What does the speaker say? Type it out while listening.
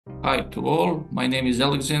Hi to all, my name is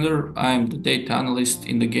Aleksandar. I'm the data analyst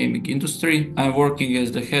in the gaming industry. I'm working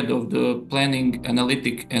as the head of the planning,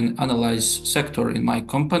 analytic and analyze sector in my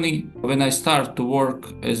company. When I start to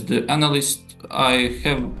work as the analyst, I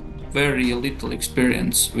have very little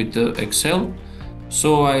experience with the Excel.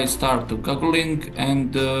 So I started Googling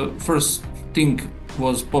and the first thing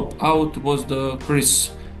was pop out was the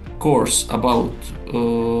Chris course about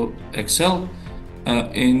Excel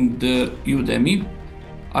in the Udemy.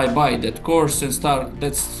 I buy that course and start.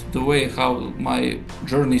 That's the way how my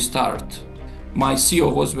journey start. My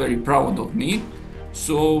CEO was very proud of me,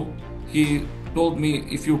 so he told me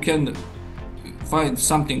if you can find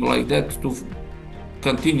something like that to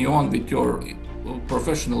continue on with your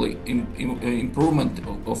professional improvement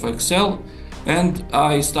of Excel, and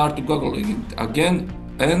I started googling it again.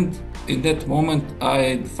 And in that moment,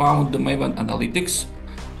 I found the Maven Analytics.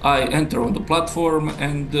 I entered on the platform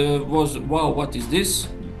and was wow, what is this?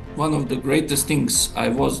 One of the greatest things. I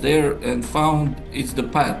was there and found it's the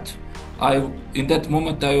path. In that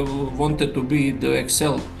moment I wanted to be the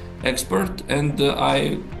Excel expert, and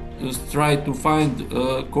I tried to find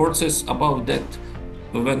courses about that.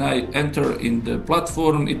 When I enter in the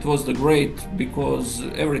platform, it was the great because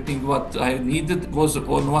everything what I needed was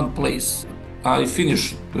on one place. I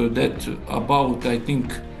finished that about, I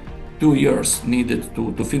think, 2 years needed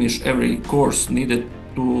to finish every course needed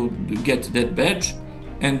to get that badge.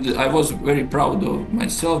 And I was very proud of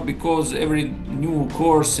myself because every new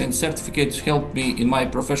course and certificates helped me in my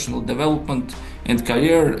professional development and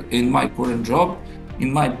career in my current job.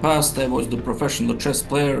 In my past, I was the professional chess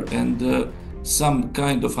player, and some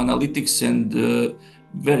kind of analytics and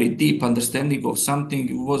very deep understanding of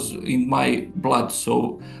something was in my blood.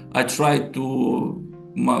 So I tried to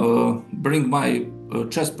bring my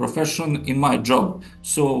chess profession in my job.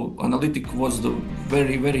 So analytic was the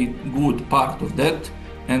very, very good part of that,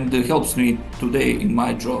 and helps me today in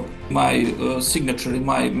my job. My signature in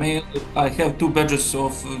my mail, I have 2 badges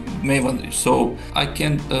of Maven, so I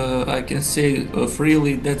can say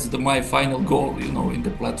freely that's my final goal, in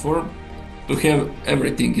the platform, to have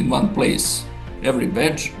everything in one place, every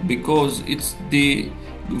badge, because it's the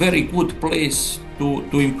very good place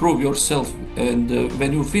to improve yourself. And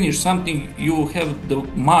when you finish something, you have the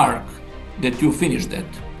mark that you finished that.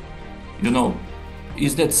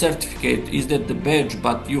 Is that certificate, is that the badge,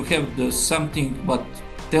 but you have the something but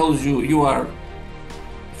tells you are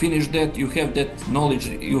finished that, you have that knowledge,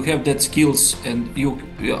 you have that skills, and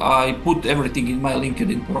I put everything in my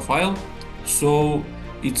LinkedIn profile. So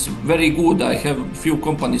it's very good. I have few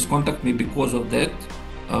companies contact me because of that.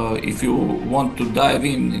 If you want to dive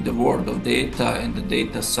in the world of data and the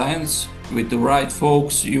data science with the right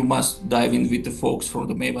folks, you must dive in with the folks from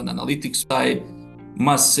the Maven Analytics. I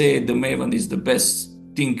must say the Maven is the best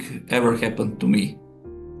thing ever happened to me.